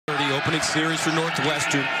opening series for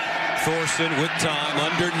Northwestern. Thorson with time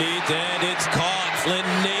underneath, and it's caught. Flynn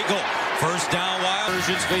Nagel, first down. Wild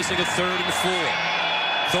Persians facing a 3rd and 4.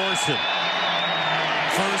 Thorson,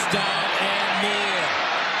 first down and more.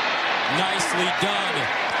 Nicely done.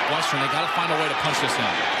 Western, they got to find a way to punch this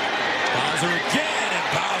in. Bowser again, and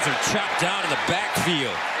Bowser chopped down in the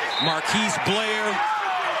backfield. Marquise Blair,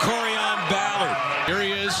 Corian Ballard. Here he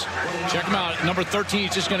is. Check him out. Number 13,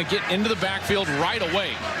 he's just going to get into the backfield right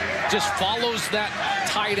away. Just follows that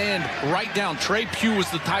tight end right down. Trey Pugh was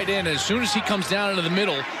the tight end. As soon as he comes down into the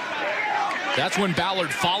middle, that's when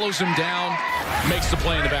Ballard follows him down, makes the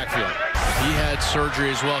play in the backfield. He had surgery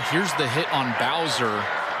as well. Here's the hit on Bowser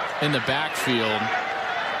in the backfield.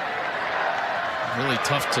 Really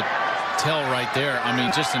tough to tell right there. I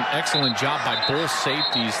mean, just an excellent job by both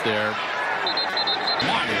safeties there.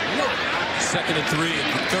 My Lord. 2nd and 3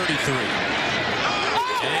 and 33.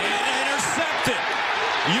 And intercepted.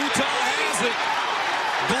 Utah has it.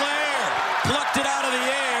 Blair plucked it out of the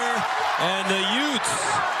air, and the Utes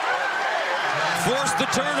forced the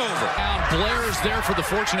turnover. Now Blair is there for the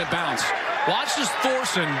fortunate bounce. Watch as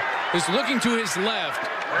Thorson is looking to his left.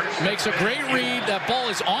 Makes a great read. That ball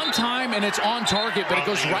is on time and it's on target, but it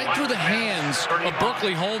goes right through the hands of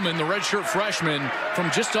Berkeley Holman, the redshirt freshman from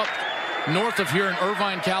just up north of here in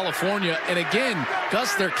Irvine, California. And again,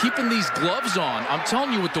 Gus, they're keeping these gloves on. I'm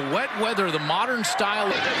telling you, with the wet weather, the modern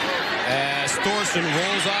style. As Thorson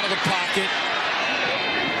rolls out of the pocket,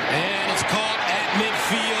 and it's caught at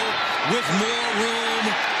midfield with more room.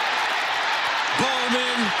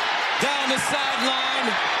 Bowman down the sideline.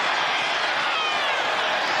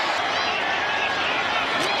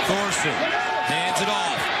 Thorson hands it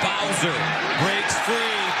off. Bowser breaks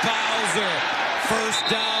free. Bowser, first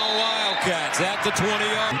down, Wildcats at the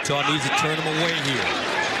 20-yard. Utah needs to turn them away here.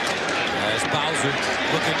 As Bowser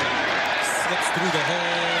slips through the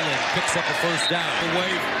hole and picks up a first down.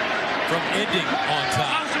 Away from ending on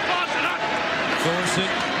top.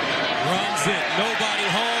 Thorson runs it. Nobody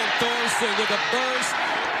home. Thorson with a burst.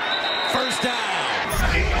 First down.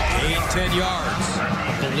 8-10 yards.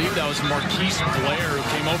 I believe that was Marquise Blair who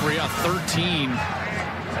came over. Yeah, 13.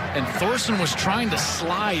 And Thorson was trying to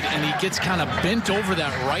slide, and he gets kind of bent over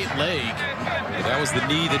that right leg. Yeah, that was the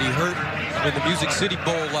knee that he hurt in the Music City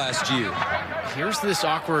Bowl last year. Here's this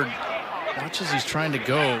awkward. Watch as he's trying to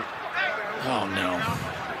go. Oh, no.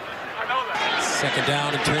 2nd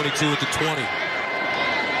down and 22 at the 20.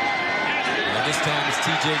 And this time it's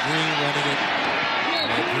T.J. Green running it.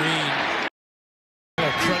 And Green.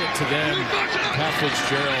 Credit to them, Pat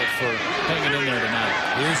Fitzgerald, for hanging in there tonight.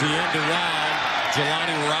 Here's the end around.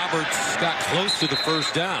 Jelani Roberts got close to the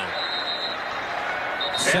first down.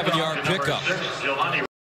 7-yard pickup.